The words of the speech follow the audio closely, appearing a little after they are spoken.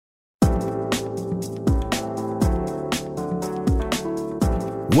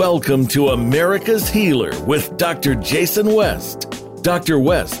Welcome to America's Healer with Dr. Jason West. Dr.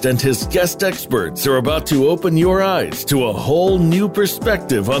 West and his guest experts are about to open your eyes to a whole new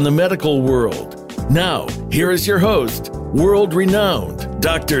perspective on the medical world. Now, here is your host, world-renowned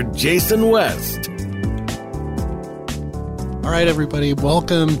Dr. Jason West. All right, everybody,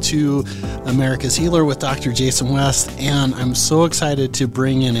 welcome to America's Healer with Dr. Jason West, and I'm so excited to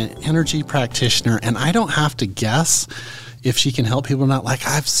bring in an energy practitioner, and I don't have to guess if she can help people or not. Like,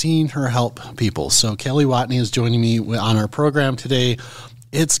 I've seen her help people. So Kelly Watney is joining me on our program today.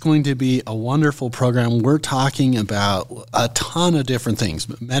 It's going to be a wonderful program. We're talking about a ton of different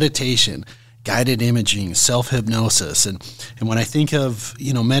things: meditation, guided imaging, self-hypnosis. And when I think of,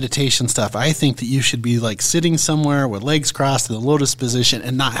 meditation stuff, I think that you should be like sitting somewhere with legs crossed in the lotus position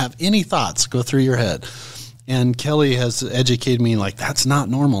and not have any thoughts go through your head. And Kelly has educated me, like, that's not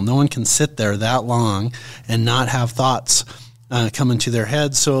normal. No one can sit there that long and not have thoughts come into their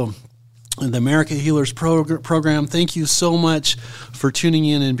head. So the America Healers program, thank you so much for tuning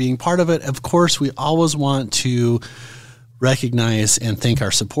in and being part of it. Of course, we always want to recognize and thank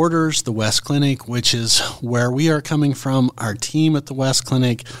our supporters, the West Clinic, which is where we are coming from, our team at the West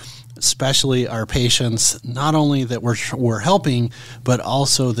Clinic, especially our patients, not only that we're helping, but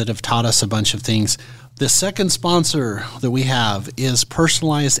also that have taught us a bunch of things. The second sponsor that we have is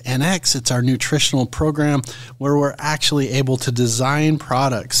Personalized NX. It's our nutritional program where we're actually able to design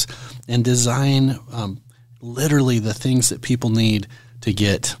products and design literally the things that people need to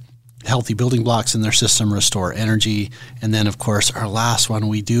get healthy building blocks in their system, restore energy. And then, of course, our last one,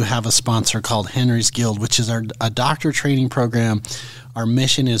 we do have a sponsor called Henry's Guild, which is a doctor training program. Our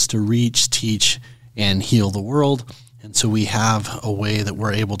mission is to reach, teach, and heal the world. And so we have a way that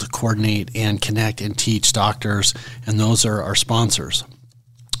we're able to coordinate and connect and teach doctors, and those are our sponsors.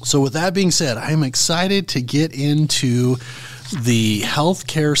 So with that being said, I'm excited to get into the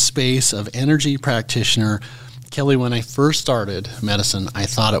healthcare space of energy practitioner. Kelly, when I first started medicine, I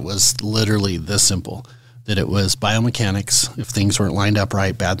thought it was literally this simple, that it was biomechanics. If things weren't lined up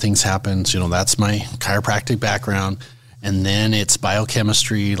right, bad things happened. That's my chiropractic background. And then it's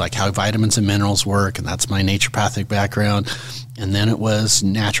biochemistry, like how vitamins and minerals work, and that's my naturopathic background. And then it was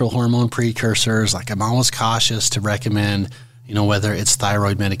natural hormone precursors. Like, I'm always cautious to recommend, whether it's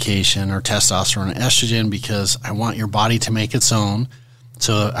thyroid medication or testosterone or estrogen, because I want your body to make its own.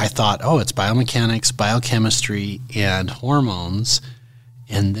 So I thought, it's biomechanics, biochemistry, and hormones.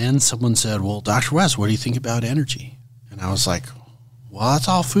 And then someone said, well, Dr. West, what do you think about energy? And I was like, well, that's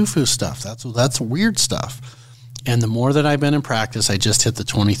all foo-foo stuff. That's weird stuff. And the more that I've been in practice, I just hit the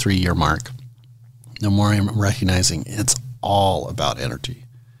 23-year mark, the more I'm recognizing it's all about energy.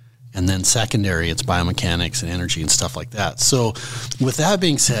 And then secondary, it's biomechanics and energy and stuff like that. So with that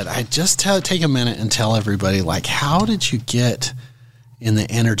being said, I just take a minute and tell everybody, like, how did you get in the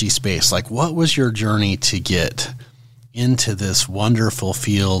energy space? Like, what was your journey to get into this wonderful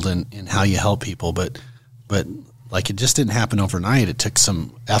field and how you help people? But like, it just didn't happen overnight. It took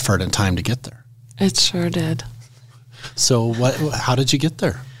some effort and time to get there. It sure did. So how did you get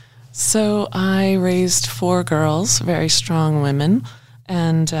there? So I raised 4 girls, very strong women.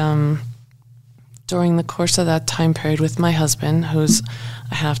 And during the course of that time period with my husband,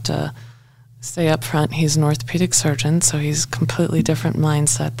 I have to say up front, he's an orthopedic surgeon, so he's a completely different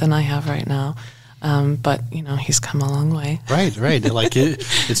mindset than I have right now. But, he's come a long way. Right. Like,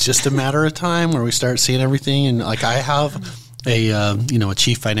 it's just a matter of time where we start seeing everything. And like, I have a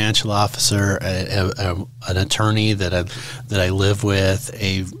chief financial officer, an attorney that I live with,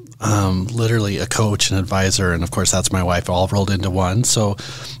 literally a coach, an advisor, and of course that's my wife, all rolled into one. So,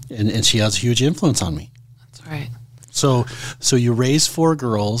 and she has a huge influence on me. That's right. So you raise 4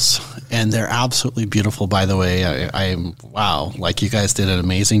 girls, and they're absolutely beautiful, by the way. Wow, like, you guys did an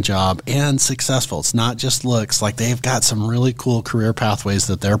amazing job and successful. It's not just looks, like they've got some really cool career pathways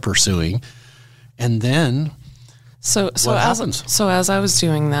that they're pursuing. And then So as I was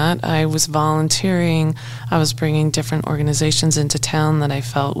doing that, I was volunteering. I was bringing different organizations into town that I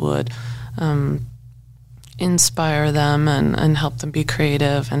felt would inspire them and help them be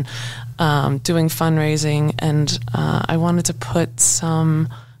creative, and doing fundraising. And I wanted to put some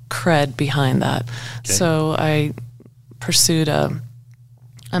cred behind that. Okay. So I pursued a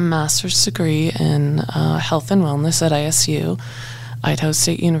master's degree in health and wellness at ISU, Idaho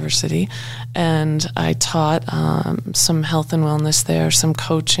State University, and I taught some health and wellness there, some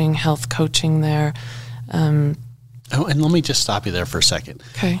coaching, health coaching there. And let me just stop you there for a second.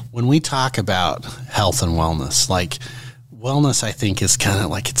 Okay. When we talk about health and wellness, like, wellness, I think, is kind of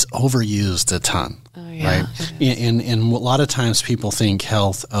like it's overused a ton. Oh, yeah, right? And a lot of times people think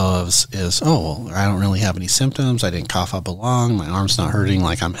health is, oh, well, I don't really have any symptoms. I didn't cough up a lung. My arm's not hurting,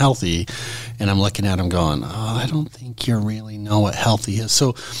 like I'm healthy. And I'm looking at them going, oh, I don't think you really know what healthy is.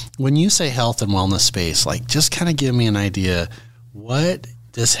 So when you say health and wellness space, like just kind of give me an idea, what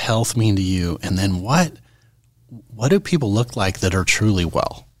does health mean to you? And then what do people look like that are truly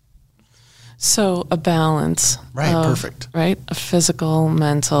well? So a balance. Right, perfect. Right? A physical,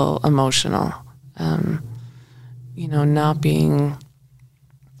 mental, emotional. Not being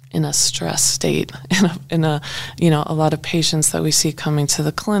in a stress state. In a lot of patients that we see coming to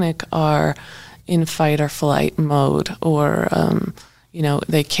the clinic are in fight or flight mode, or,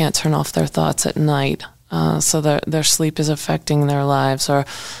 they can't turn off their thoughts at night. So their sleep is affecting their lives, or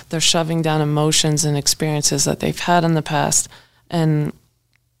they're shoving down emotions and experiences that they've had in the past. And,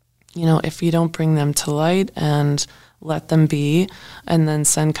 if you don't bring them to light and let them be, and then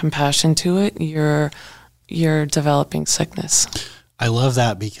send compassion to it, you're developing sickness. I love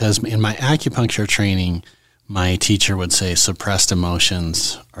that, because in my acupuncture training, my teacher would say suppressed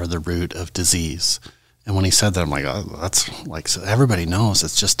emotions are the root of disease. And when he said that, I'm like, oh, that's like, so everybody knows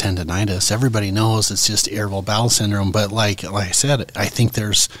it's just tendinitis. Everybody knows it's just irritable bowel syndrome. But like I said, I think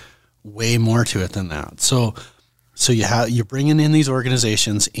there's way more to it than that. So you're bringing in these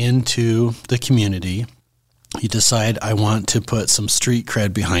organizations into the community. You decide, I want to put some street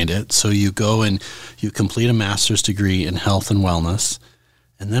cred behind it. So you go and you complete a master's degree in health and wellness.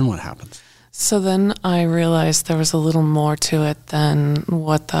 And then what happens? So then I realized there was a little more to it than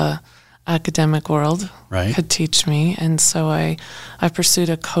what the academic world could teach me. And so I pursued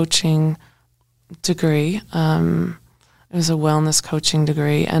a coaching degree. It was a wellness coaching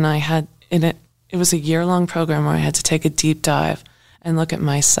degree. And I had in it, it was a year-long program where I had to take a deep dive and look at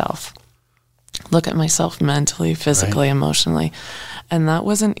myself mentally, physically, emotionally. And that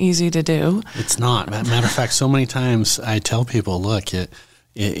wasn't easy to do. It's not. Matter of fact, so many times I tell people, look,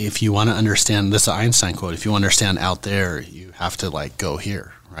 if you want to understand, this is an Einstein quote, if you understand out there, you have to like go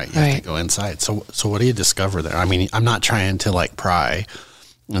here, right? You have to go inside. So what do you discover there? I mean, I'm not trying to like pry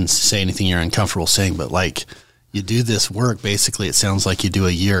and say anything you're uncomfortable saying, but like you do this work, basically it sounds like you do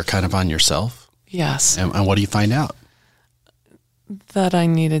a year kind of on yourself. Yes. And what do you find out? That I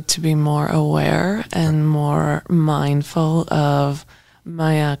needed to be more aware and more mindful of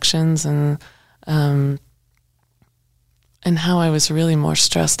my actions and how I was really more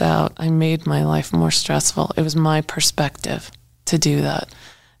stressed out. I made my life more stressful. It was my perspective to do that.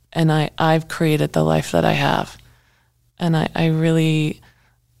 And I've created the life that I have. And I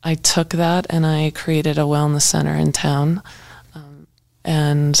took that and I created a wellness center in town.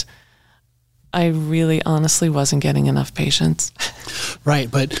 And I really honestly wasn't getting enough patients.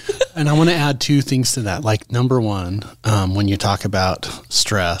 Right. And I want to add two things to that. Like, number one, when you talk about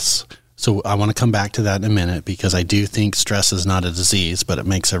stress, so I want to come back to that in a minute, because I do think stress is not a disease, but it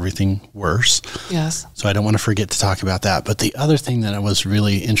makes everything worse. Yes. So I don't want to forget to talk about that. But the other thing that was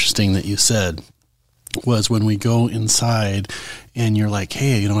really interesting that you said was when we go inside and you're like,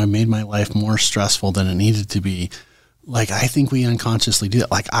 hey, I made my life more stressful than it needed to be. Like, I think we unconsciously do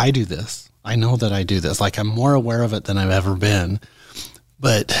that. Like, I do this. I know that I do this. Like, I'm more aware of it than I've ever been.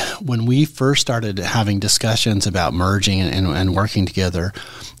 But when we first started having discussions about merging and working together,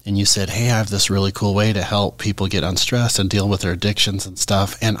 and you said, hey, I have this really cool way to help people get unstressed and deal with their addictions and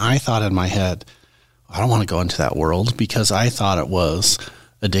stuff. And I thought in my head, I don't want to go into that world, because I thought it was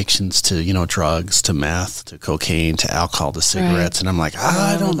addictions to, drugs, to meth, to cocaine, to alcohol, to cigarettes. Right. And I'm like,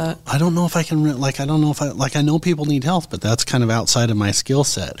 I don't know if I can, I know people need health, but that's kind of outside of my skill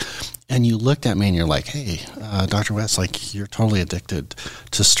set. And you looked at me and you're like, hey, Dr. West, like, you're totally addicted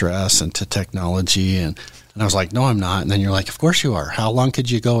to stress and to technology. And I was like, no, I'm not. And then you're like, of course you are. How long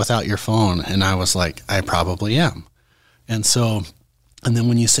could you go without your phone? And I was like, I probably am. And then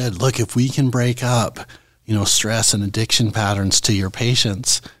when you said, look, if we can break up, stress and addiction patterns to your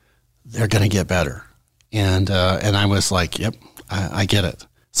patients, they're going to get better. And I was like, yep, I get it.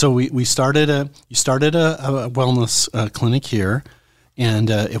 So you started a wellness clinic here, and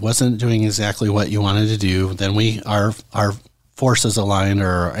it wasn't doing exactly what you wanted to do. Then our forces aligned, or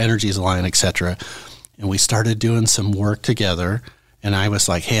our energies aligned, etc. And we started doing some work together. And I was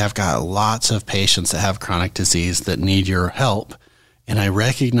like, hey, I've got lots of patients that have chronic disease that need your help. And I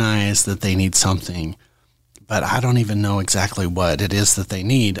recognize that they need something, but I don't even know exactly what it is that they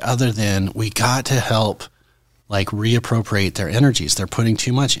need, other than we got to help like reappropriate their energies. They're putting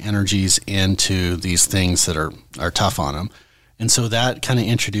too much energies into these things that are tough on them. And so that kind of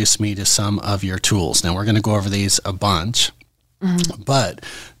introduced me to some of your tools. Now we're going to go over these a bunch, but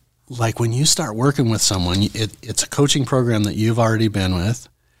like when you start working with someone, it's a coaching program that you've already been with.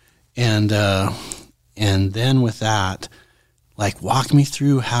 And then with that, like walk me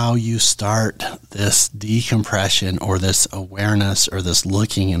through how you start this decompression or this awareness or this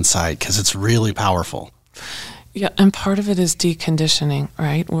looking inside, because it's really powerful. Yeah, and part of it is deconditioning,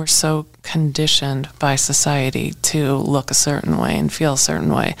 right? We're so conditioned by society to look a certain way and feel a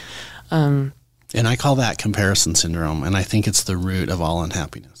certain way. And I call that comparison syndrome, and I think it's the root of all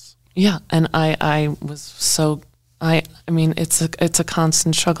unhappiness. Yeah, and I was so, I mean, it's a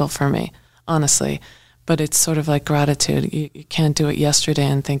constant struggle for me, honestly. But it's sort of like gratitude. You can't do it yesterday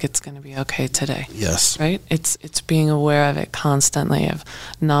and think it's going to be okay today. Yes. Right? It's being aware of it constantly, of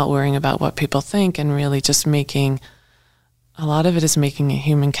not worrying about what people think, and really just making, a lot of it is making a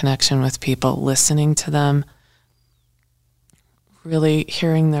human connection with people, listening to them, really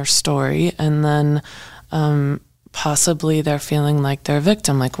hearing their story, and then possibly they're feeling like they're a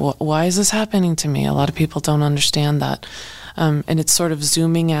victim. Like, why is this happening to me? A lot of people don't understand that. And it's sort of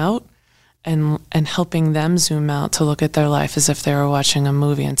zooming out and helping them zoom out to look at their life as if they were watching a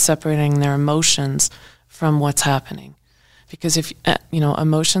movie, and separating their emotions from what's happening. Because if,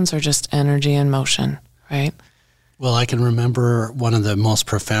 emotions are just energy in motion, right? Well, I can remember one of the most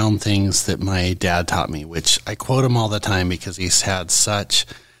profound things that my dad taught me, which I quote him all the time because he's had such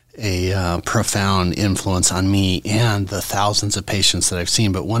a profound influence on me and the thousands of patients that I've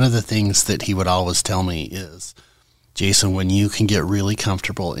seen. But one of the things that he would always tell me is, Jason, when you can get really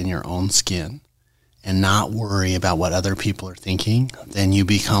comfortable in your own skin and not worry about what other people are thinking, then you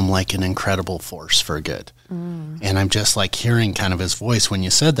become like an incredible force for good. And I'm just like hearing kind of his voice when you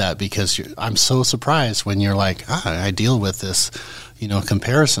said that, because I'm so surprised when you're like, I deal with this,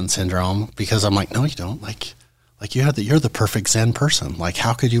 comparison syndrome, because I'm like, no, you don't. Like you're the perfect Zen person. Like,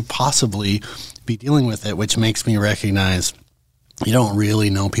 how could you possibly be dealing with it? Which makes me recognize you don't really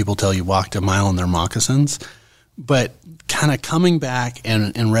know people till you walked a mile in their moccasins. But kind of coming back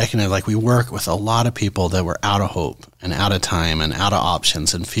and recognize, like, we work with a lot of people that were out of hope and out of time and out of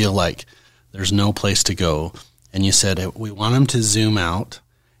options and feel like there's no place to go. And you said we want them to zoom out,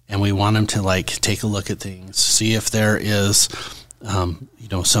 and we want them to like take a look at things, see if there is,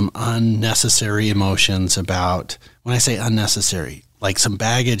 some unnecessary emotions about, when I say unnecessary, like some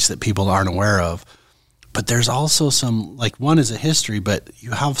baggage that people aren't aware of. But there's also some, like, one is a history, but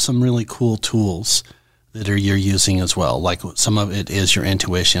you have some really cool tools that you're using as well. Like some of it is your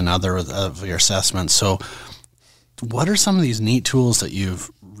intuition, other of your assessments. So what are some of these neat tools that you've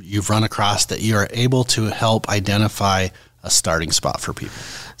run across that you are able to help identify a starting spot for people?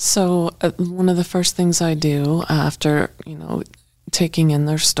 So one of the first things I do after, taking in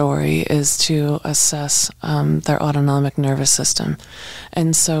their story is to assess their autonomic nervous system.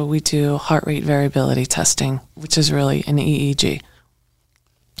 And so we do heart rate variability testing, which is really an EEG.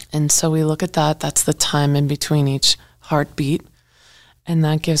 And so we look at that. That's the time in between each heartbeat. And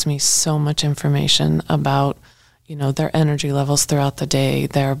that gives me so much information about, their energy levels throughout the day,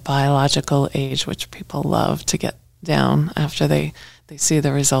 their biological age, which people love to get down after they see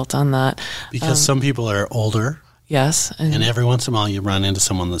the result on that. Because some people are older. Yes. And every once in a while you run into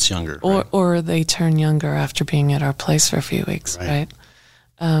someone that's younger. Or they turn younger after being at our place for a few weeks, right?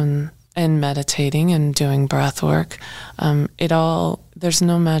 And meditating and doing breath work. There's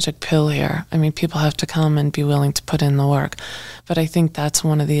no magic pill here. I mean, people have to come and be willing to put in the work. But I think that's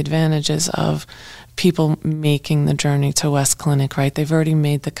one of the advantages of people making the journey to West Clinic, right? They've already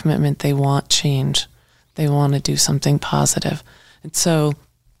made the commitment. They want change. They want to do something positive. And so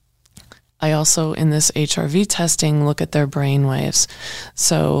I also, in this HRV testing, look at their brain waves.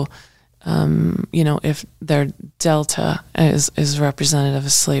 So, if their delta is representative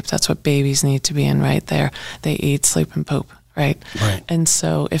of sleep, that's what babies need to be in, right? They eat, sleep, and poop, right? And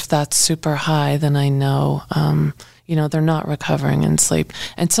so if that's super high, then I know, they're not recovering in sleep.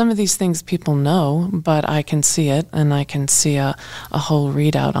 And some of these things people know, but I can see it, and I can see a whole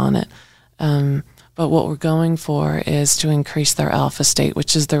readout on it. But what we're going for is to increase their alpha state,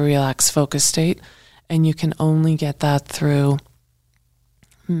 which is the relaxed focus state. And you can only get that through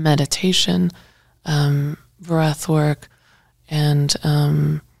meditation, breath work, and,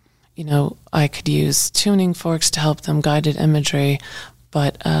 I could use tuning forks to help them, guided imagery,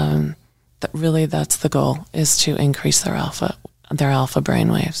 but that's the goal, is to increase their alpha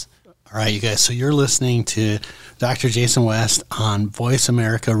brainwaves. All right, you guys, so you're listening to Dr. Jason West on Voice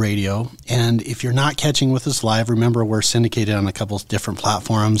America Radio. And if you're not catching with us live, remember we're syndicated on a couple of different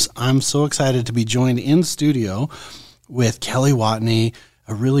platforms. I'm so excited to be joined in studio with Kelly Watney,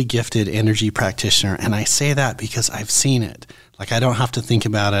 a really gifted energy practitioner. And I say that because I've seen it. Like, I don't have to think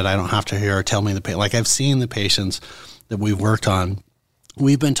about it. I don't have to hear her tell me I've seen the patients that we've worked on.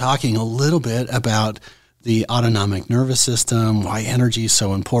 we've been talking a little bit about the autonomic nervous system, why energy is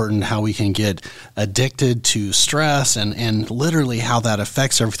so important, how we can get addicted to stress, and literally how that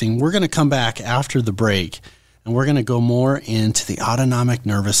affects everything. We're going to come back after the break, and we're going to go more into the autonomic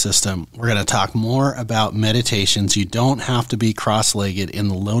nervous system. We're going to talk more about meditations. You don't have to be cross-legged in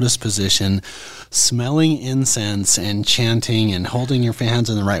the lotus position, smelling incense and chanting and holding your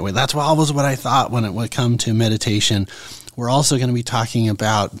hands in the right way. That's always what I thought when it would come to meditation. We're also going to be talking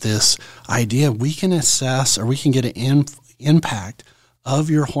about this idea we can assess, or we can get an impact of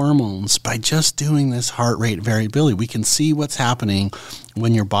your hormones by just doing this heart rate variability. We can see what's happening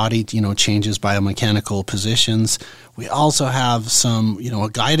when your body, changes biomechanical positions. We also have some,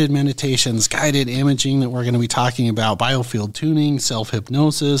 guided meditations, guided imaging that we're going to be talking about, biofield tuning,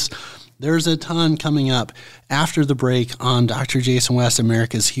 self-hypnosis. There's a ton coming up after the break on Dr. Jason West,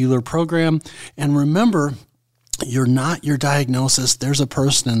 America's Healer program. And remember, you're not your diagnosis. There's a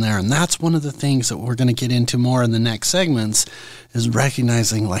person in there. And that's one of the things that we're going to get into more in the next segments, is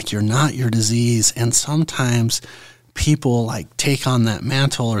recognizing you're not your disease. And sometimes people take on that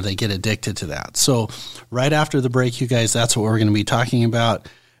mantle, or they get addicted to that. So right after the break, you guys, that's what we're going to be talking about.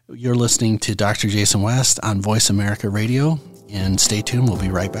 You're listening to Dr. Jason West on Voice America Radio, and stay tuned. We'll be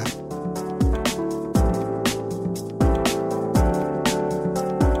right back.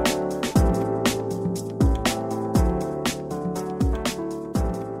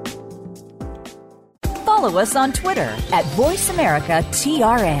 Follow us on Twitter at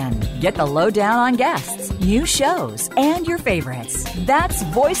VoiceAmericaTRN. Get the lowdown on guests, new shows, and your favorites. That's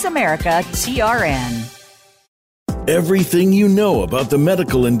VoiceAmericaTRN. Everything you know about the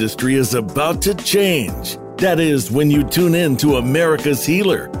medical industry is about to change. That is when you tune in to America's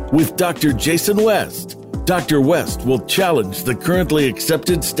Healer with Dr. Jason West. Dr. West will challenge the currently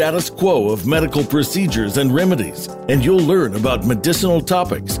accepted status quo of medical procedures and remedies, and you'll learn about medicinal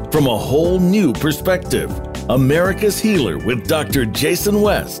topics from a whole new perspective. America's Healer with Dr. Jason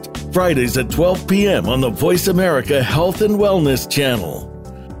West, Fridays at 12 p.m. on the Voice America Health and Wellness channel.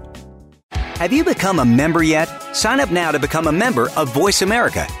 Have you become a member yet? Sign up now to become a member of Voice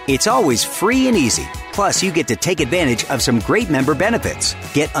America. It's always free and easy. Plus, you get to take advantage of some great member benefits.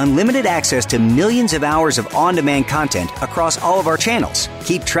 Get unlimited access to millions of hours of on-demand content across all of our channels.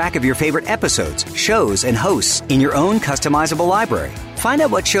 Keep track of your favorite episodes, shows, and hosts in your own customizable library. Find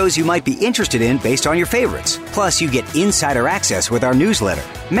out what shows you might be interested in based on your favorites. Plus, you get insider access with our newsletter.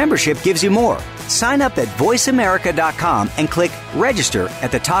 Membership gives you more. Sign up at voiceamerica.com and click register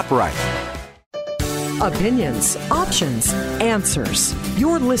at the top right. Opinions, options, answers.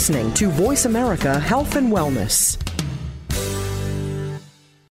 You're listening to Voice America Health and Wellness.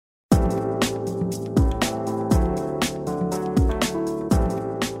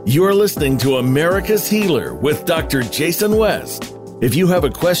 You're listening to America's Healer with Dr. Jason West. If you have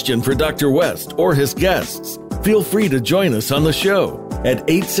a question for Dr. West or his guests, feel free to join us on the show at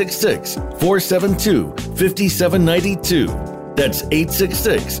 866-472-5792. That's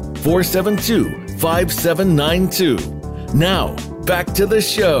 866-472-5792. Now, back to the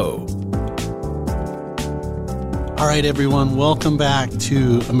show. All right, everyone, welcome back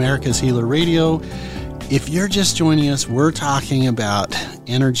to America's Healer Radio. If you're just joining us, we're talking about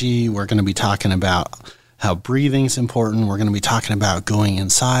energy. We're going to be talking about how breathing is important. We're going to be talking about going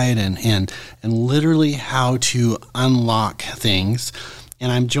inside and literally how to unlock things.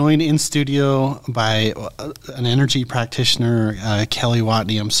 And I'm joined in studio by an energy practitioner, Kelly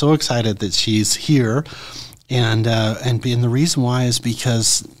Watney. I'm so excited that she's here. And the reason why is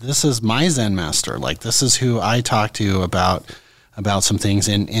because this is my Zen master. This is who I talk to about some things.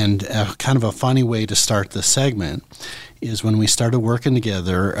 And kind of a funny way to start the segment is when we started working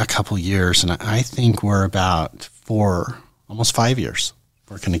together a couple years, and I think we're about almost 5 years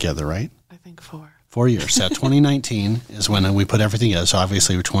working together, right? I think 4. 4 years. So 2019 is when we put everything together. So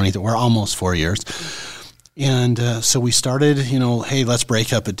obviously we're almost 4 years. And so we started, hey, let's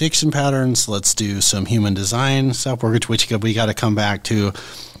break up addiction patterns. Let's do some human design stuff, which we got to come back to.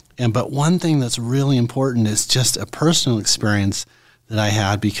 But one thing that's really important is just a personal experience that I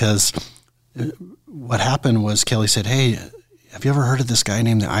had, because what happened was Kelly said, hey, have you ever heard of this guy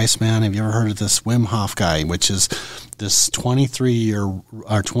named the Iceman? Have you ever heard of this Wim Hof guy, which is this 23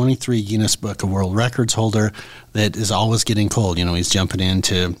 Guinness Book of World Records holder that is always getting cold? He's jumping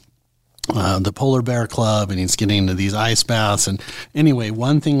into the Polar Bear Club, and he's getting into these ice baths. And anyway,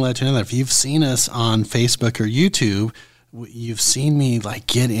 one thing led to another. If you've seen us on Facebook or YouTube, you've seen me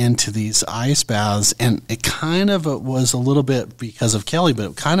get into these ice baths, and it kind of was a little bit because of Kelly,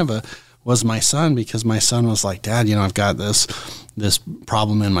 but it kind of was my son, because my son was like, Dad, I've got this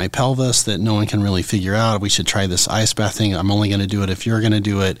problem in my pelvis that no one can really figure out. We should try this ice bath thing. I'm only going to do it if you're going to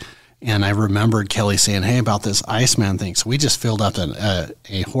do it. And I remembered Kelly saying, hey, about this Iceman thing. So we just filled up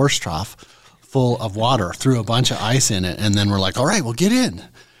a horse trough full of water, threw a bunch of ice in it, and then we're like, all right, well, get in.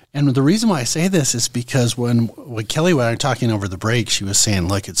 And the reason why I say this is because when Kelly and I were talking over the break, she was saying,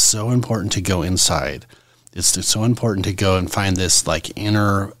 look, it's so important to go inside. It's so important to go and find this like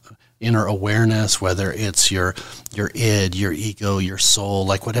inner awareness, whether it's your id, your ego, your soul,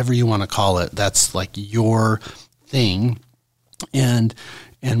 like whatever you want to call it. That's like your thing. And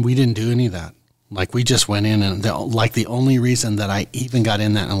we didn't do any of that. Like we just went in, and the only reason that I even got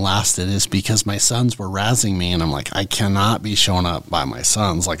in that and lasted is because my sons were razzing me, and I'm like, I cannot be shown up by my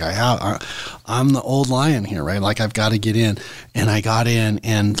sons. Like I'm the old lion here, right? Like I've got to get in. And I got in,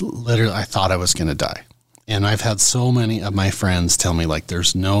 and literally I thought I was going to die. And I've had so many of my friends tell me, like,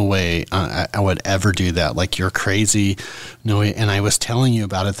 there's no way I would ever do that. Like, you're crazy. No way. And I was telling you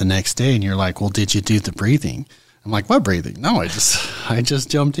about it the next day, and you're like, well, did you do the breathing? I'm like, what breathing? No, I just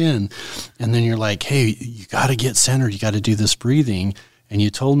jumped in. And then you're like, hey, you got to get centered. You got to do this breathing. And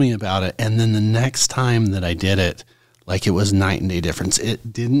you told me about it. And then the next time that I did it, like it was night and day difference.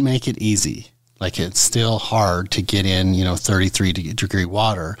 It didn't make it easy. Like it's still hard to get in, 33-degree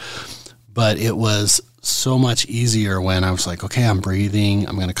water. But it was so much easier when I was like, okay, I'm breathing.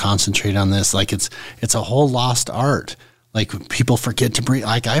 I'm going to concentrate on this. Like it's a whole lost art. Like people forget to breathe.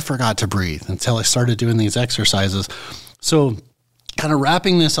 Like I forgot to breathe until I started doing these exercises. So kind of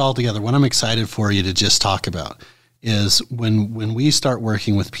wrapping this all together, what I'm excited for you to just talk about is when we start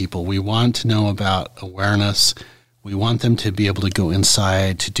working with people, we want to know about awareness. We want them to be able to go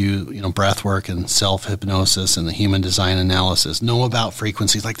inside to do, breath work and self-hypnosis and the human design analysis, know about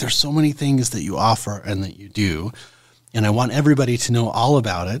frequencies. Like there's so many things that you offer and that you do. And I want everybody to know all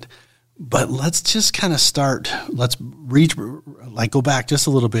about it. But let's just kind of start, let's go back just a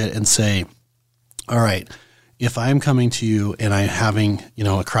little bit and say, all right, if I'm coming to you and I'm having,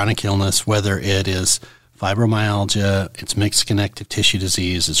 a chronic illness, whether it is fibromyalgia, it's mixed connective tissue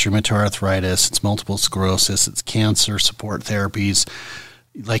disease, it's rheumatoid arthritis, it's multiple sclerosis, it's cancer support therapies,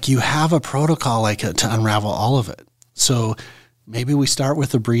 like you have a protocol to unravel all of it. So maybe we start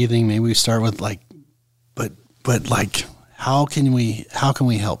with the breathing, maybe we start with how can we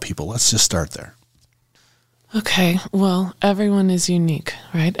help people? Let's just start there. Okay. Well, everyone is unique,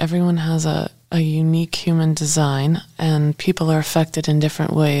 right? Everyone has a unique human design, and people are affected in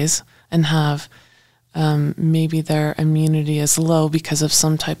different ways and have maybe their immunity is low because of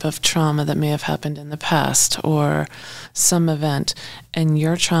some type of trauma that may have happened in the past or some event. And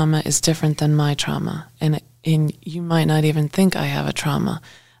your trauma is different than my trauma. And you might not even think I have a trauma.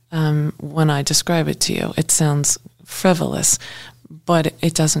 When I describe it to you, it sounds frivolous, but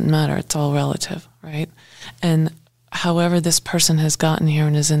it doesn't matter. It's all relative, right? And however this person has gotten here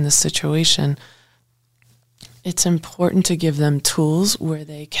and is in this situation, it's important to give them tools where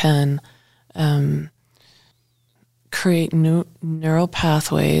they can create new neural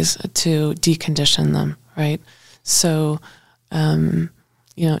pathways to decondition them, right? So,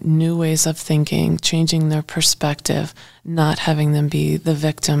 new ways of thinking, changing their perspective, not having them be the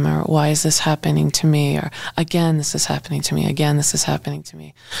victim or why is this happening to me? Or again, this is happening to me. Again, this is happening to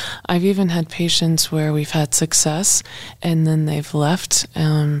me. I've even had patients where we've had success and then they've left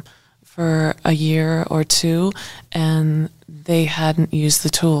for a year or two and they hadn't used the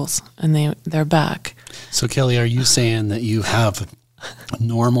tools and they're back. So Kelly, are you saying that you have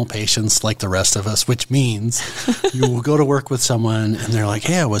normal patients like the rest of us, which means you will go to work with someone and they're like,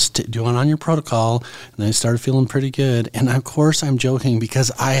 hey, I was doing on your protocol and I started feeling pretty good. And of course I'm joking because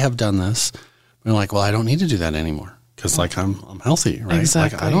I have done this. We're like, well, I don't need to do that anymore because I'm healthy, right?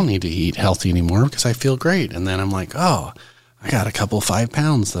 Exactly. Like I don't need to eat healthy anymore because I feel great. And then I'm like, oh, I got a couple 5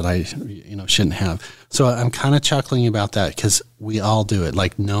 pounds that I, shouldn't have. So I'm kind of chuckling about that because we all do it.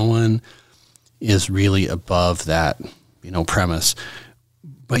 Like no one is really above that premise.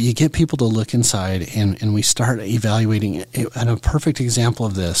 But you get people to look inside and we start evaluating it. And a perfect example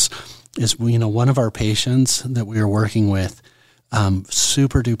of this is, one of our patients that we were working with,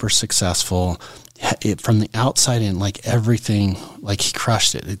 super duper successful, from the outside in, like everything, like he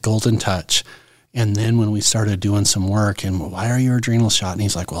crushed it, a golden touch. And then when we started doing some work and why are you adrenal shot? And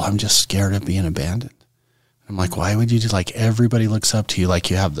he's like, well, I'm just scared of being abandoned. I'm like, why would you do, like everybody looks up to you, like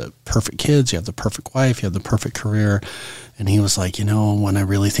you have the perfect kids, you have the perfect wife, you have the perfect career. And he was like, when I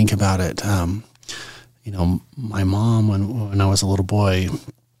really think about it, my mom, when I was a little boy,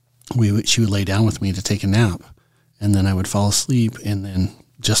 she would lay down with me to take a nap and then I would fall asleep. And then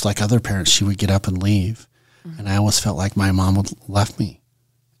just like other parents, she would get up and leave. Mm-hmm. And I always felt like my mom would left me.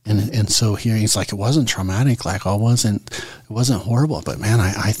 And so here he's like, it wasn't traumatic, like it wasn't horrible, but man,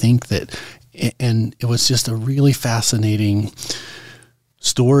 I think that, and it was just a really fascinating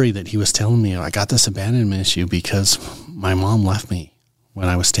story that he was telling me. I got this abandonment issue because my mom left me when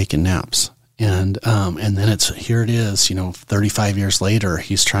I was taking naps. And then here it is, 35 years later,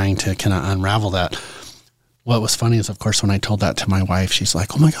 he's trying to kind of unravel that. What was funny is, of course, when I told that to my wife, she's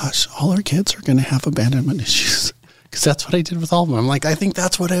like, oh my gosh, all our kids are going to have abandonment issues. Because that's what I did with all of them. I'm like, I think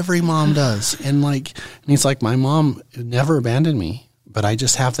that's what every mom does. And he's like, my mom never abandoned me, but I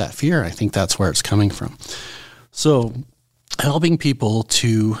just have that fear. I think that's where it's coming from. So helping people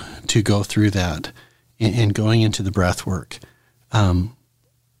to go through that and going into the breath work.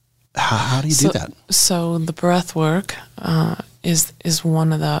 How do you do that? So the breath work is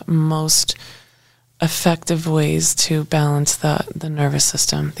one of the most effective ways to balance the nervous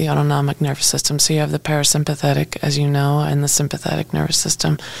system, the autonomic nervous system. So you have the parasympathetic, as you know, and the sympathetic nervous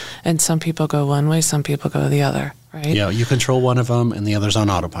system. And some people go one way, some people go the other, right? Yeah, you control one of them and the other's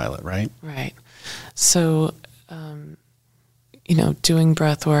on autopilot, right? Right. So, doing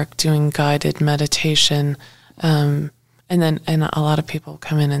breath work, doing guided meditation, and a lot of people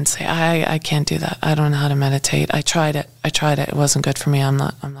come in and say, I can't do that. I don't know how to meditate. I tried it. It wasn't good for me. I'm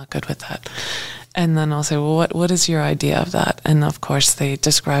not good with that. And then I'll say, well, what is your idea of that? And of course they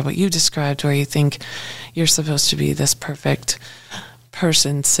describe what you described, where you think you're supposed to be this perfect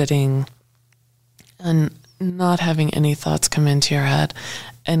person sitting and not having any thoughts come into your head.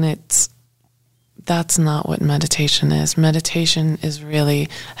 And that's not what meditation is. Meditation is really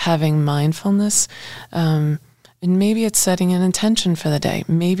having mindfulness, and maybe it's setting an intention for the day.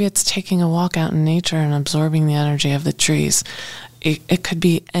 Maybe it's taking a walk out in nature and absorbing the energy of the trees. It could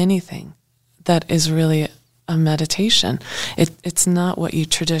be anything that is really a meditation. It's not what you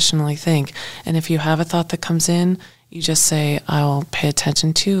traditionally think. And if you have a thought that comes in, you just say, I'll pay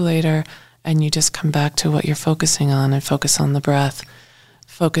attention to later, and you just come back to what you're focusing on and focus on the breath.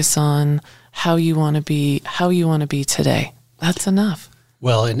 Focus on how you want to be today. That's enough.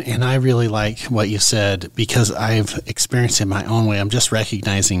 Well, and I really like what you said, because I've experienced it my own way. I'm just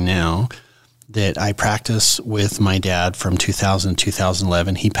recognizing now that I practiced with my dad from 2000 to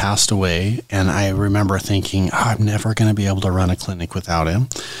 2011. He passed away, and I remember thinking, I'm never going to be able to run a clinic without him.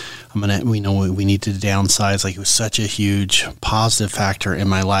 We need to downsize. Like, it was such a huge positive factor in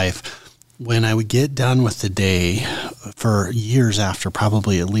my life. When I would get done with the day, for years after,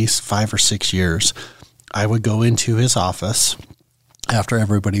 probably at least 5 or 6 years, I would go into his office after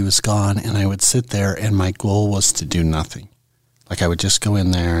everybody was gone, and I would sit there, and my goal was to do nothing. Like, I would just go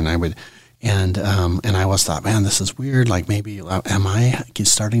in there, and I would, and I always thought, man, this is weird. Like, maybe am I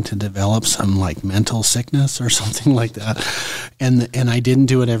starting to develop some like mental sickness or something like that? And I didn't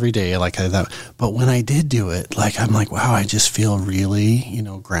do it every day like I thought. But when I did do it, like, I'm like, wow, I just feel really,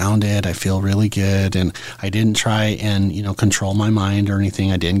 grounded. I feel really good. And I didn't try and, control my mind or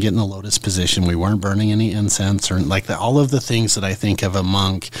anything. I didn't get in the lotus position. We weren't burning any incense or like all of the things that I think of a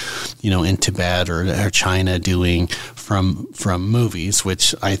monk, in Tibet or China doing from movies,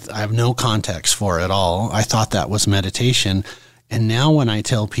 which I have no context for at all. I thought that was meditation. And now when I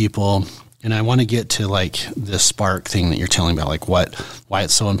tell people, and I want to get to like this spark thing that you're telling about, like why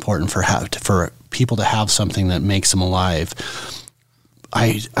it's so important for people to have something that makes them alive.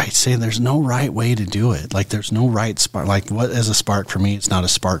 I say there's no right way to do it. Like, there's no right spark. Like, what is a spark for me? It's not a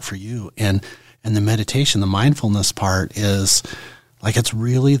spark for you. And the meditation, the mindfulness part is like, it's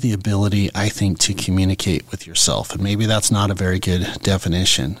really the ability, I think, to communicate with yourself. And maybe that's not a very good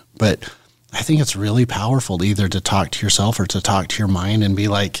definition, but I think it's really powerful either to talk to yourself or to talk to your mind and be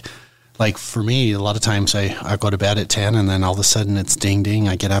like for me, a lot of times I go to bed at 10 and then all of a sudden it's ding, ding.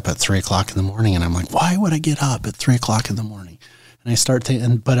 I get up at 3 o'clock in the morning and I'm like, why would I get up at 3 o'clock in the morning? And I start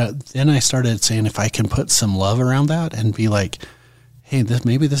thinking, but then I started saying, if I can put some love around that and be like, hey,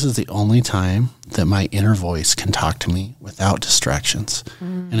 maybe this is the only time that my inner voice can talk to me without distractions.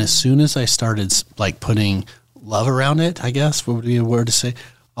 And as soon as I started like putting love around it, I guess, what would be a word to say?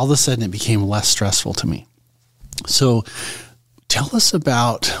 All of a sudden it became less stressful to me. So tell us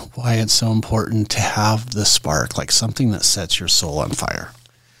about why it's so important to have the spark, like something that sets your soul on fire.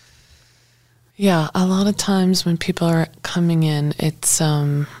 Yeah, a lot of times when people are coming in, it's,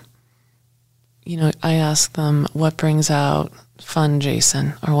 I ask them, what brings out fun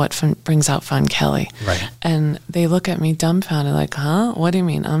Jason, or what brings out fun Kelly? Right. And they look at me dumbfounded, like, huh? What do you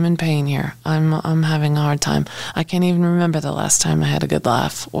mean? I'm in pain here. I'm having a hard time. I can't even remember the last time I had a good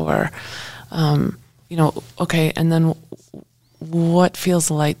laugh, or, okay, and then what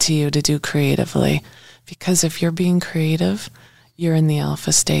feels light to you to do creatively? Because if you're being creative, you're in the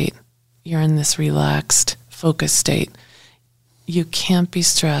alpha state. You're in this relaxed, focused state. you can't be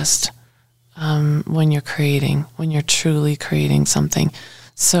stressed when you're creating, when you're truly creating something.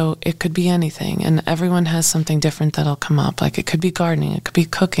 So it could be anything, and everyone has something different that'll come up. Like it could be gardening, it could be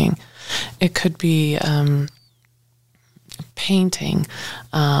cooking, it could be painting,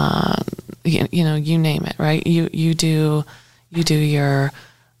 you name it, right? You do your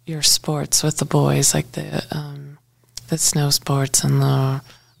sports with the boys, like the snow sports and the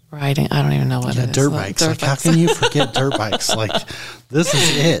riding. I don't even know what it is. Dirt bikes. How can you forget dirt bikes? Like, this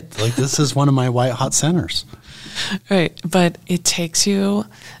is it. Like, this is one of my white hot centers. Right. But it takes you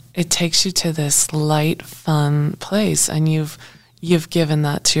to this light, fun place, and you've given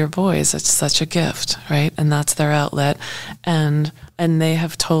that to your boys. It's such a gift, right? And that's their outlet. And they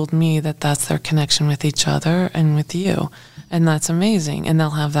have told me that that's their connection with each other and with you. And that's amazing. And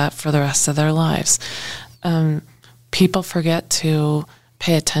they'll have that for the rest of their lives. People forget to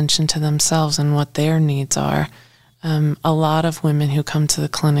pay attention to themselves and what their needs are. A lot of women who come to the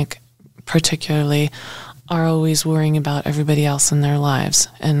clinic particularly are always worrying about everybody else in their lives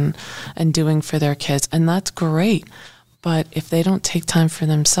and doing for their kids. And that's great. But if they don't take time for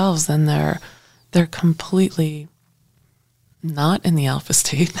themselves, then they're completely not in the alpha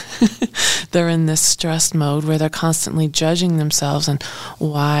state. They're in this stressed mode where they're constantly judging themselves and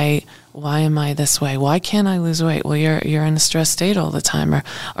why am I this way? Why can't I lose weight? Well, you're in a stressed state all the time,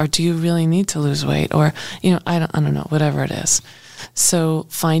 or do you really need to lose weight? Or, I don't know, whatever it is. So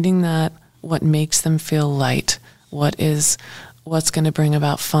finding that what makes them feel light, what's going to bring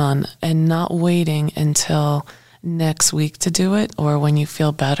about fun, and not waiting until next week to do it or when you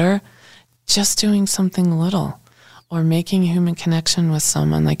feel better, just doing something little or making a human connection with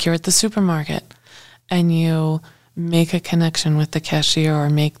someone. Like you're at the supermarket and you make a connection with the cashier or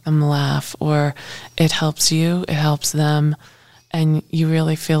make them laugh, or it helps you, it helps them, and you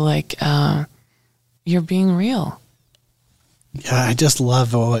really feel like you're being real. Yeah, I just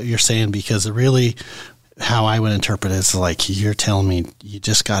love what you're saying, because really how I would interpret it is like you're telling me you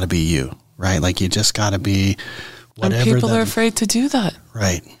just got to be you, right? Like you just got to be whatever. And people are afraid to do that.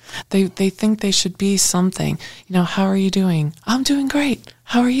 Right. They think they should be something. How are you doing? I'm doing great.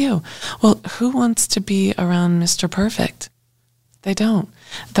 How are you? Well, who wants to be around Mr. Perfect? They don't.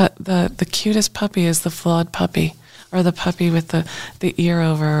 The cutest puppy is the flawed puppy, or the puppy with the ear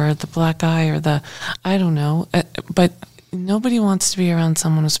over, or the black eye, or I don't know. But nobody wants to be around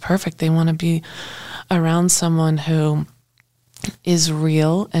someone who's perfect. They want to be around someone who is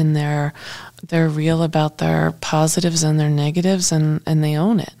real, and they're real about their positives and their negatives, and they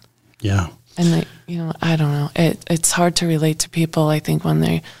own it. Yeah. And they, I don't know. It's hard to relate to people, I think, when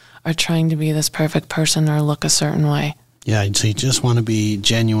they are trying to be this perfect person or look a certain way. Yeah, so you just want to be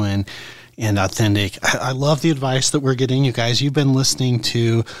genuine and authentic. I love the advice that we're getting. You guys, you've been listening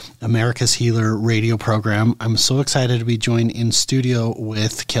to America's Healer radio program. I'm so excited to be joined in studio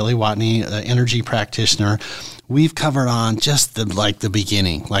with Kelly Watney, an energy practitioner. We've covered on just the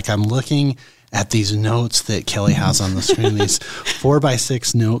beginning. Like, I'm looking at these notes that Kelly has on the screen, these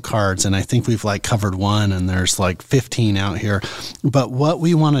 4x6 note cards. And I think we've covered one, and there's 15 out here. But what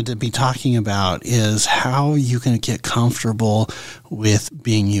we wanted to be talking about is how you can get comfortable with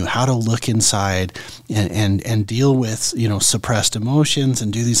being you, how to look inside and deal with, suppressed emotions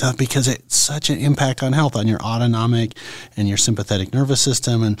and do these stuff, because it's such an impact on health, on your autonomic and your sympathetic nervous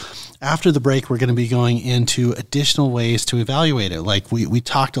system. And after the break, we're going to be going into additional ways to evaluate it. Like we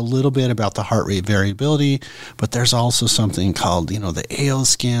talked a little bit about the heart rate variability, but there's also something called, the AO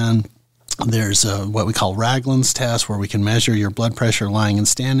scan. There's what we call Ragland's test, where we can measure your blood pressure lying and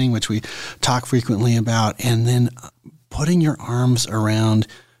standing, which we talk frequently about, and then putting your arms around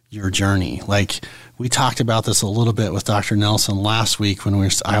your journey. Like we talked about this a little bit with Dr. Nelson last week when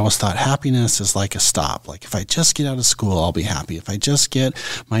I always thought happiness is like a stop. Like if I just get out of school, I'll be happy. If I just get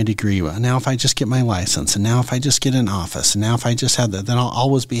my degree, now if I just get my license, and now if I just get an office, and now if I just have that, then I'll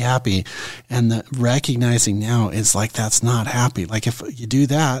always be happy. And the recognizing now is that's not happy. Like if you do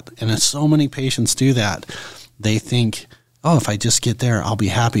that, and if so many patients do that, they think, oh, if I just get there, I'll be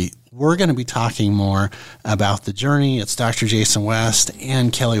happy. We're going to be talking more about the journey. It's Dr. Jason West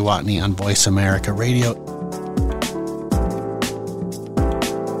and Kelly Watney on Voice America Radio.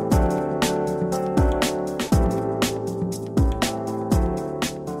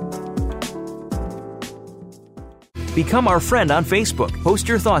 Become our friend on Facebook. Post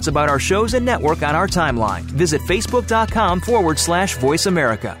your thoughts about our shows and network on our timeline. Visit facebook.com/Voice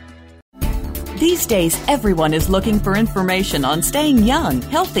America. These days, everyone is looking for information on staying young,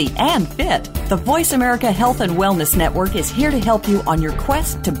 healthy, and fit. The Voice America Health and Wellness Network is here to help you on your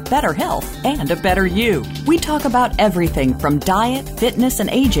quest to better health and a better you. We talk about everything from diet, fitness, and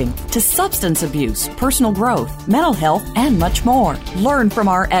aging to substance abuse, personal growth, mental health, and much more. Learn from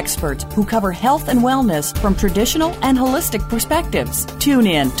our experts who cover health and wellness from traditional and holistic perspectives. Tune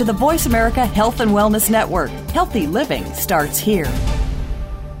in to the Voice America Health and Wellness Network. Healthy living starts here.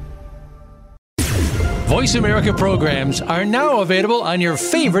 Voice America programs are now available on your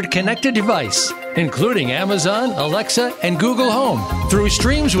favorite connected device, including Amazon, Alexa, and Google Home. Through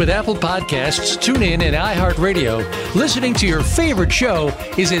streams with Apple Podcasts, TuneIn, and iHeartRadio, listening to your favorite show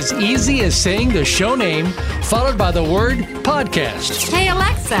is as easy as saying the show name followed by the word podcast. Hey,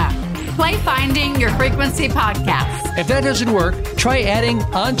 Alexa, play Finding Your Frequency podcast. If that doesn't work, try adding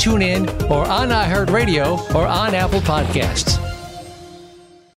on TuneIn or on iHeartRadio or on Apple Podcasts.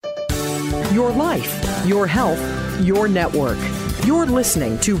 Your life, your health, your network. You're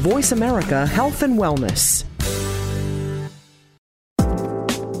listening to Voice America Health and Wellness.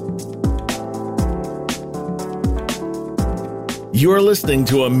 You're listening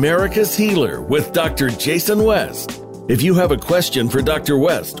to America's Healer with Dr. Jason West. If you have a question for Dr.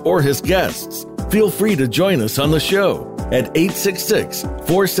 West or his guests, feel free to join us on the show at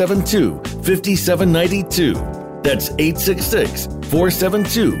 866-472-5792. That's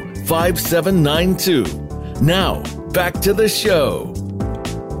 866-472-5792. Now, back to the show.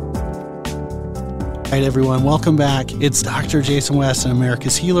 All right, everyone, welcome back. It's Dr. Jason West and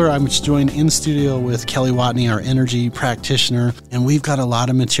America's Healer. I'm joined in studio with Kelly Watney, our energy practitioner, and we've got a lot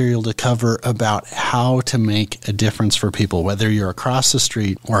of material to cover about how to make a difference for people. Whether you're across the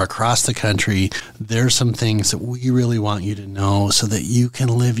street or across the country, there's some things that we really want you to know so that you can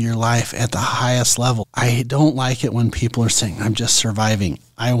live your life at the highest level. I don't like it when people are saying, I'm just surviving.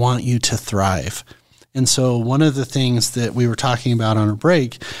 I want you to thrive. And so one of the things that we were talking about on a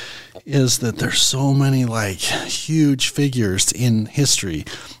break is that there's so many huge figures in history,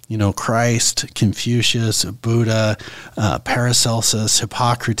 Christ, Confucius, Buddha, Paracelsus,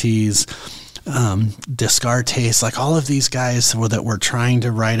 Hippocrates, Descartes, all of these guys that we're trying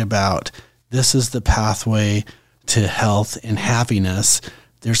to write about. This is the pathway to health and happiness.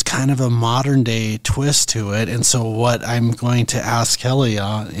 There's kind of a modern day twist to it. And so what I'm going to ask Kelly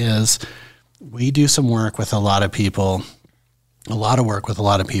is, we do some work with a lot of people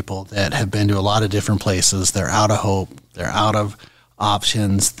that have been to a lot of different places. They're out of hope. They're out of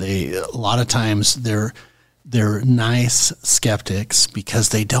options. A lot of times they're nice skeptics because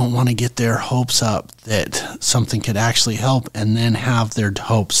they don't want to get their hopes up that something could actually help and then have their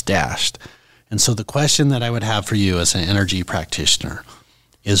hopes dashed. And so the question that I would have for you as an energy practitioner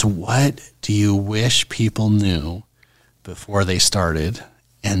is, what do you wish people knew before they started?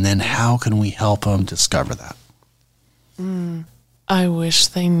 And then how can we help them discover that? I wish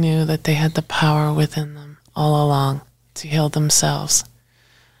they knew that they had the power within them all along to heal themselves.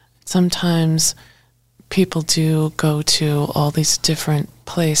 Sometimes people do go to all these different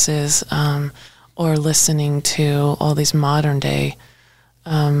places or listening to all these modern day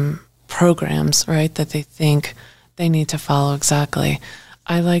programs, right, that they think they need to follow exactly.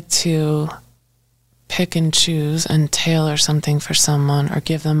 I like to pick and choose and tailor something for someone or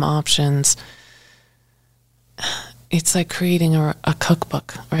give them options. It's like creating a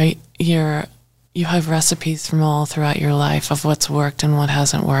cookbook, right? You have recipes from all throughout your life of what's worked and what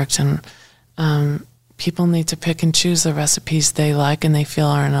hasn't worked, and people need to pick and choose the recipes they like and they feel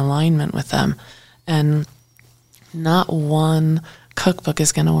are in alignment with them. And not one cookbook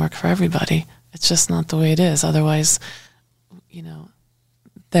is going to work for everybody. It's just not the way it is. Otherwise,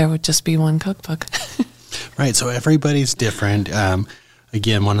 there would just be one cookbook. Right. So everybody's different.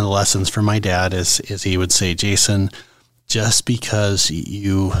 Again, one of the lessons from my dad is he would say, Jason, just because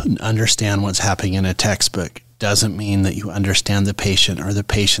you understand what's happening in a textbook doesn't mean that you understand the patient or the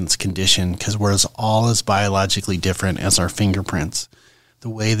patient's condition, because we're all as biologically different as our fingerprints. The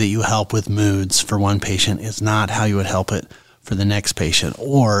way that you help with moods for one patient is not how you would help it for the next patient.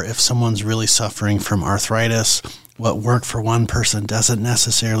 Or if someone's really suffering from arthritis, what worked for one person doesn't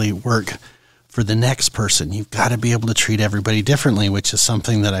necessarily work for the next person. You've got to be able to treat everybody differently, which is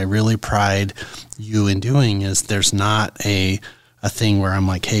something that I really pride you in doing. Is there's not a thing where I'm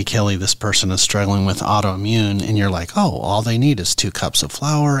like, hey, Kelly, this person is struggling with autoimmune, and you're like, oh, all they need is 2 cups of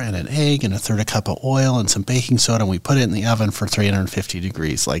flour and an egg and a third a cup of oil and some baking soda, and we put it in the oven for 350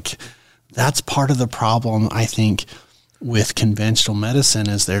 degrees. That's part of the problem, I think, with conventional medicine,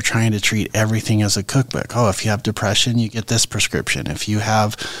 is they're trying to treat everything as a cookbook. Oh, if you have depression, you get this prescription. If you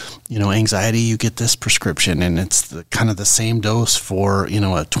have, anxiety, you get this prescription. And it's kind of the same dose for, a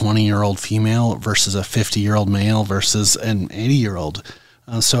 20-year-old female versus a 50-year-old male versus an 80-year-old.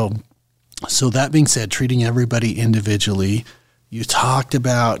 So So that being said, treating everybody individually, you talked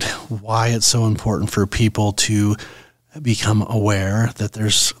about why it's so important for people to become aware that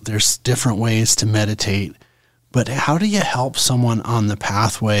there's different ways to meditate. But how do you help someone on the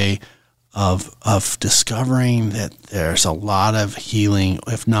pathway of discovering that there's a lot of healing,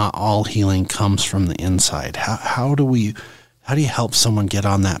 if not all healing, comes from the inside? How do you help someone get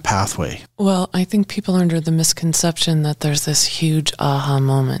on that pathway? Well, I think people are under the misconception that there's this huge aha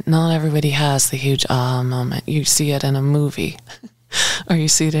moment. Not everybody has the huge aha moment. You see it in a movie or you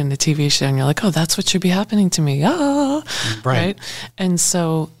see it in a TV show and you're like, oh, that's what should be happening to me. Ah, right? And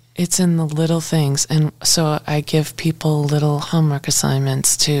so it's in the little things. And so I give people little homework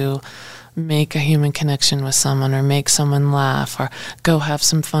assignments to make a human connection with someone, or make someone laugh, or go have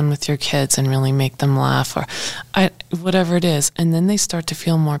some fun with your kids and really make them laugh, or whatever it is. And then they start to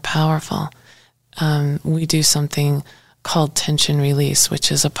feel more powerful. We do something called tension release,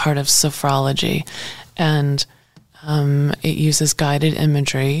 which is a part of sophrology. And it uses guided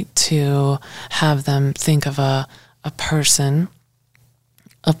imagery to have them think of a person,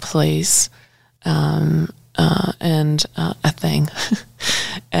 a place, and a thing.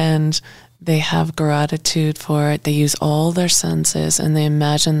 And they have gratitude for it. They use all their senses, and they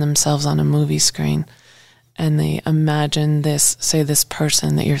imagine themselves on a movie screen. And they imagine this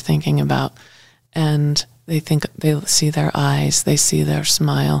person that you're thinking about. And they see their eyes, they see their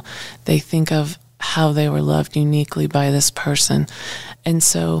smile. They think of how they were loved uniquely by this person. And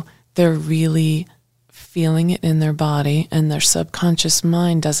so they're really feeling it in their body, and their subconscious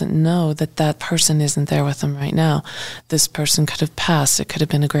mind doesn't know that that person isn't there with them right now. This person could have passed. It could have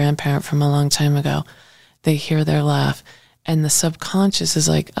been a grandparent from a long time ago. They hear their laugh, and the subconscious is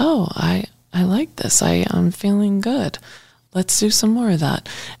like, oh, I like this. I'm feeling good. Let's do some more of that.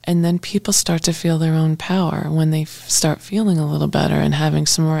 And then people start to feel their own power when they start feeling a little better and having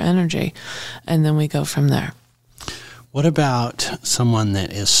some more energy. And then we go from there. What about someone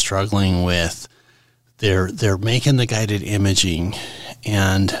that is struggling with they're making the guided imaging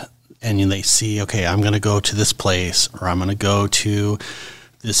and they see, okay, I'm going to go to this place, or I'm going to go to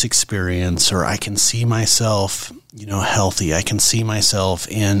this experience, or I can see myself, healthy. I can see myself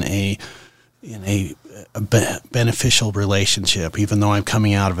in a beneficial relationship, even though I'm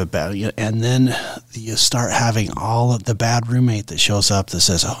coming out of a bad, and then you start having all of the bad roommate that shows up that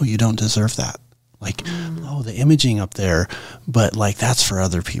says, oh, you don't deserve that. Like, oh, the imaging up there, but like that's for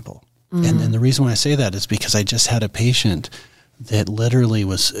other people. And the reason why I say that is because I just had a patient that literally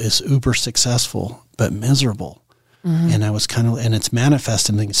is uber successful, but miserable. And I was and it's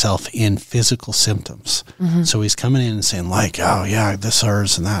manifesting itself in physical symptoms. So he's coming in and saying like, oh yeah, this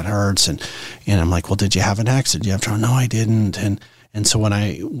hurts and that hurts. And I'm like, well, did you have an accident? Did you have trouble? No, I didn't. And so when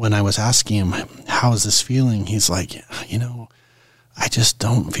I was asking him, how is this feeling? He's like, I just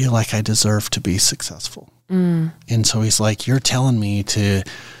don't feel like I deserve to be successful. And so he's like, you're telling me to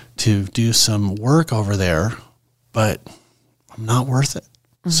do some work over there, but I'm not worth it.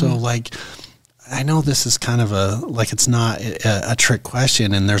 So like, I know this is kind of it's not a trick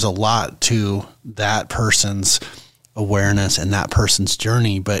question, and there's a lot to that person's awareness and that person's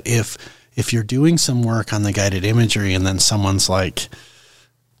journey. But if you're doing some work on the guided imagery and then someone's like,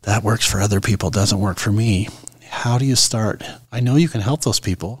 that works for other people, doesn't work for me, how do you start? I know you can help those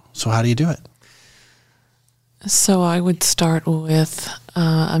people. So how do you do it? So I would start with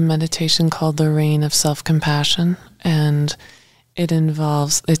a meditation called the Rain of Self-Compassion, and it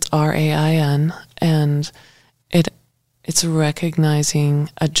involves, it's RAIN, and it's recognizing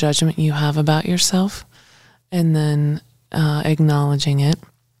a judgment you have about yourself and then acknowledging it.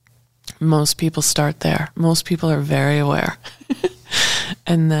 Most people start there. Most people are very aware.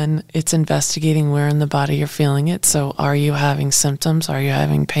 And then it's investigating where in the body you're feeling it. So are you having symptoms? Are you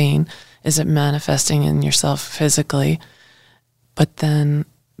having pain? Is it manifesting in yourself physically? But then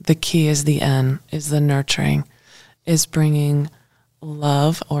the key is the N, is the nurturing, is bringing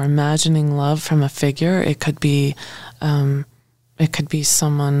love or imagining love from a figure. It could be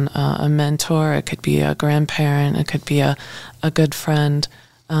someone, a mentor. It could be a grandparent. It could be a good friend.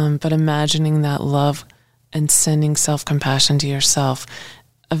 But imagining that love and sending self-compassion to yourself.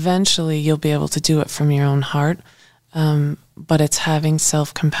 Eventually, you'll be able to do it from your own heart. But it's having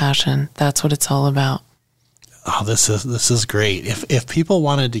self-compassion. That's what it's all about. Oh, this is great. If people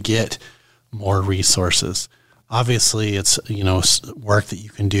wanted to get more resources, obviously it's, work that you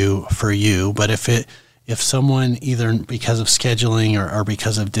can do for you. But if someone either because of scheduling or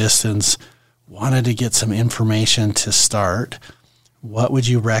because of distance wanted to get some information to start, what would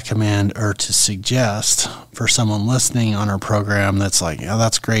you recommend or to suggest for someone listening on our program that's like, yeah,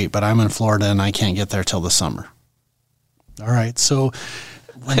 that's great, but I'm in Florida and I can't get there till the summer? All right. So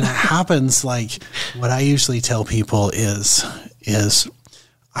when that happens, like what I usually tell people is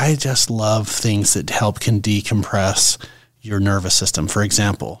I just love things that can decompress your nervous system. For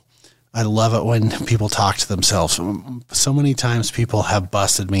example, I love it when people talk to themselves. So many times people have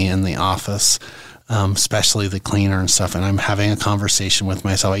busted me in the office, especially the cleaner and stuff, and I'm having a conversation with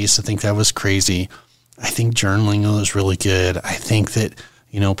myself. I used to think that was crazy. I think journaling was really good. I think that,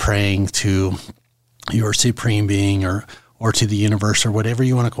 praying to your supreme being or to the universe or whatever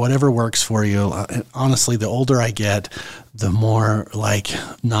you want to, whatever works for you. Honestly, the older I get, the more like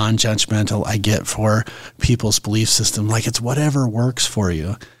non-judgmental I get for people's belief system. Like it's whatever works for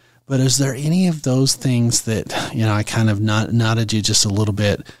you. But is there any of those things that, I kind of nodded you just a little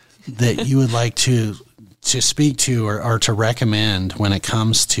bit that you would like to speak to or to recommend when it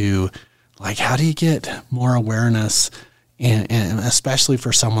comes to like, how do you get more awareness and especially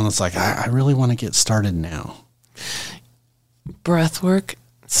for someone that's like, I really want to get started now? Breath work,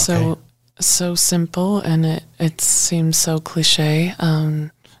 so simple, and it seems so cliche.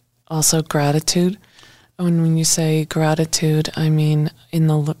 Also gratitude. When you say gratitude, I mean in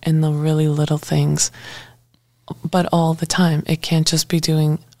the really little things, but all the time. It can't just be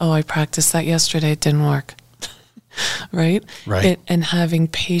doing, I practiced that yesterday, it didn't work. Right? Right. And having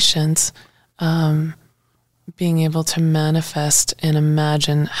patience, being able to manifest and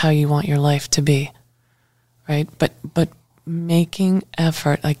imagine how you want your life to be. Right? But making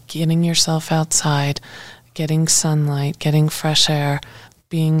effort, like getting yourself outside, getting sunlight, getting fresh air,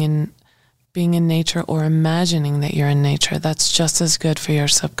 being in nature or imagining that you're in nature, that's just as good for your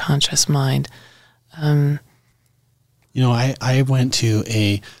subconscious mind. I went to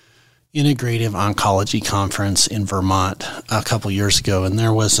a integrative oncology conference in Vermont a couple years ago, and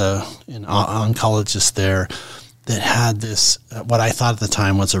there was an oncologist there that had this, what I thought at the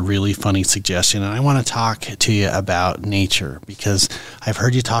time was a really funny suggestion. And I want to talk to you about nature because I've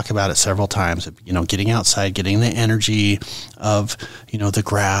heard you talk about it several times, getting outside, getting the energy of, the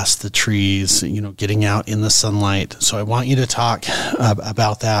grass, the trees, getting out in the sunlight. So I want you to talk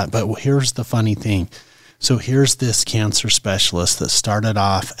about that. But here's the funny thing. So here's this cancer specialist that started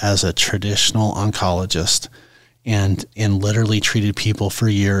off as a traditional oncologist and literally treated people for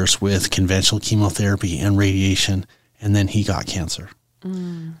years with conventional chemotherapy and radiation, and then he got cancer.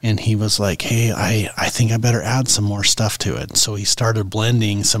 And he was like, hey, I think I better add some more stuff to it. So he started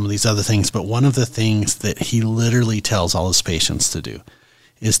blending some of these other things, but one of the things that he literally tells all his patients to do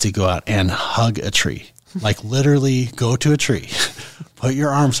is to go out and hug a tree. Like literally go to a tree, put your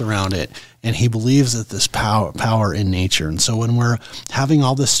arms around it, and he believes that this power in nature. And so when we're having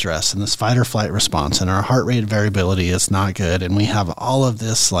all this stress and this fight or flight response and our heart rate variability is not good, and we have all of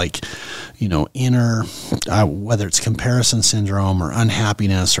this inner, whether it's comparison syndrome or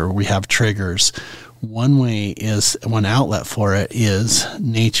unhappiness, or we have triggers, one outlet for it is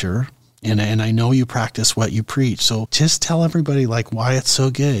nature. And I know you practice what you preach. So just tell everybody why it's so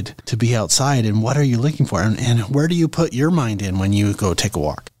good to be outside and what are you looking for and where do you put your mind in when you go take a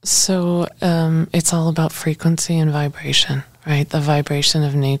walk? So it's all about frequency and vibration, right? The vibration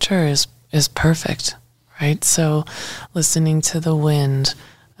of nature is perfect, right? So listening to the wind,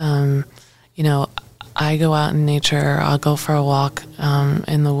 I go out in nature, I'll go for a walk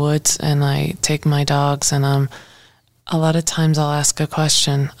in the woods and I take my dogs and a lot of times I'll ask a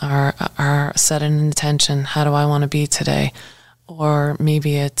question or set an intention. How do I want to be today? Or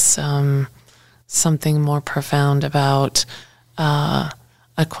maybe it's something more profound about a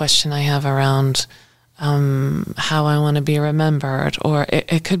question I have around how I want to be remembered, or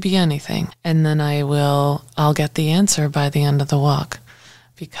it could be anything. And then I'll get the answer by the end of the walk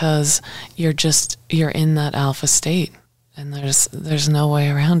because you're in that alpha state. And there's no way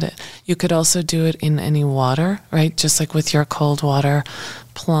around it. You could also do it in any water, right? Just like with your cold water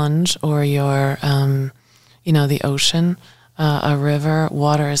plunge or your, the ocean, a river.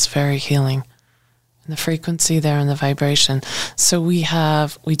 Water is very healing. And the frequency there and the vibration. So we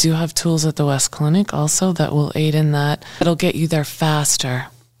do have tools at the West Clinic also that will aid in that. It'll get you there faster,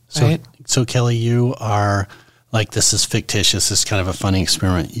 right? So Kelly, you are this is fictitious. This is kind of a funny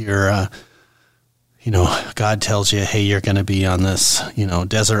experiment. You're God tells you, hey, you're going to be on this,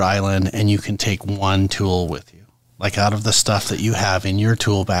 desert island and you can take one tool with you. Out of the stuff that you have in your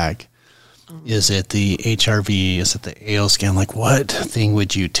tool bag, is it the HRV? Is it the AO scan? What thing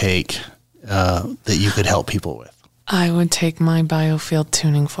would you take that you could help people with? I would take my biofield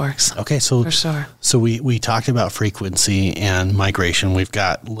tuning forks. Okay, so for sure. So we talked about frequency and migration. We've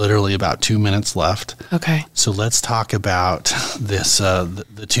got literally about 2 minutes left. Okay. So let's talk about this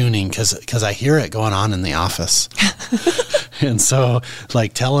the tuning because I hear it going on in the office. And so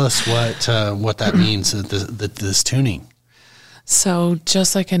tell us what that means, this tuning. So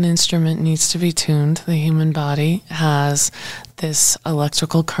just like an instrument needs to be tuned, the human body has this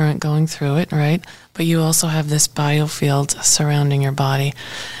electrical current going through it, right? But you also have this biofield surrounding your body.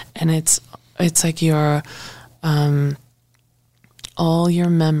 And it's like your all your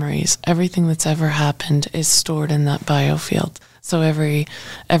memories, everything that's ever happened is stored in that biofield. So every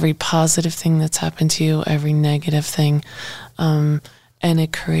positive thing that's happened to you, every negative thing, and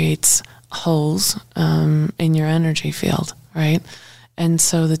it creates holes in your energy field, right? And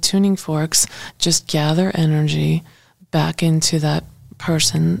so the tuning forks just gather energy back into that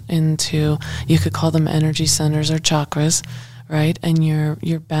person, into, you could call them energy centers or chakras, right? And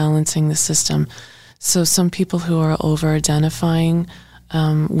you're balancing the system. So some people who are over-identifying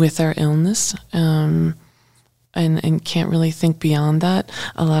with their illness and can't really think beyond that,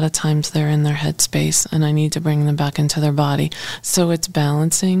 a lot of times they're in their head space, and I need to bring them back into their body. So it's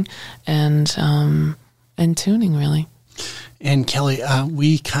balancing and tuning, really. And Kelly,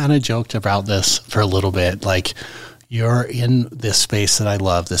 we kind of joked about this for a little bit. Like, you're in this space that I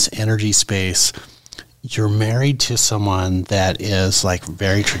love, this energy space. You're married to someone that is like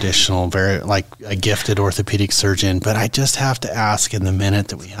very traditional, very like a gifted orthopedic surgeon. But I just have to ask in the minute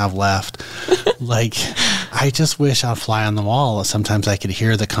that we have left, like, I just wish I'd fly on the wall. Sometimes I could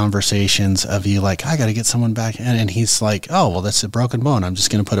hear the conversations of you like, I got to get someone back in. And he's like, oh, well, that's a broken bone. I'm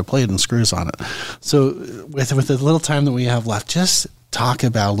just going to put a plate and screws on it. So with the little time that we have left, just talk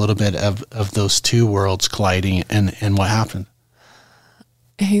about a little bit of those two worlds colliding and what happened.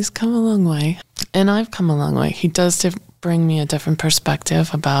 He's come a long way, and I've come a long way. He does bring me a different perspective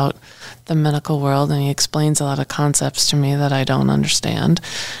about the medical world, and he explains a lot of concepts to me that I don't understand.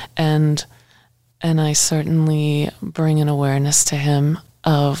 And I certainly bring an awareness to him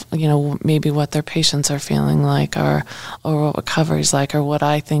of, maybe what their patients are feeling like, or what recovery's like, or what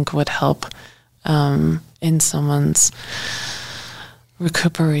I think would help in someone's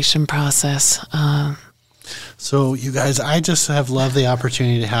recuperation process. So you guys, I just have loved the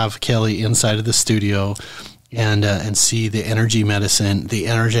opportunity to have Kelly inside of the studio and see the energy medicine, the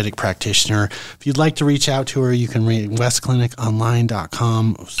energetic practitioner. If you'd like to reach out to her, you can read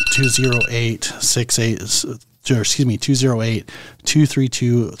westcliniconline.com,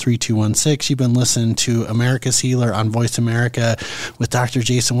 208-232-3216. You've been listening to America's Healer on Voice America with Dr.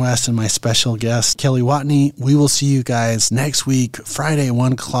 Jason West and my special guest, Kelly Watney. We will see you guys next week, Friday,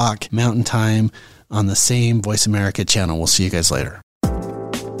 1 o'clock Mountain Time, on the same Voice America channel. We'll see you guys later.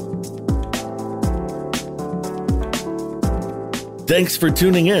 Thanks for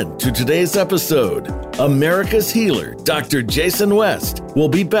tuning in to today's episode. America's Healer, Dr. Jason West, will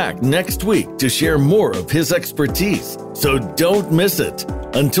be back next week to share more of his expertise, so don't miss it.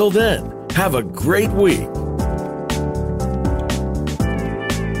 Until then, have a great week.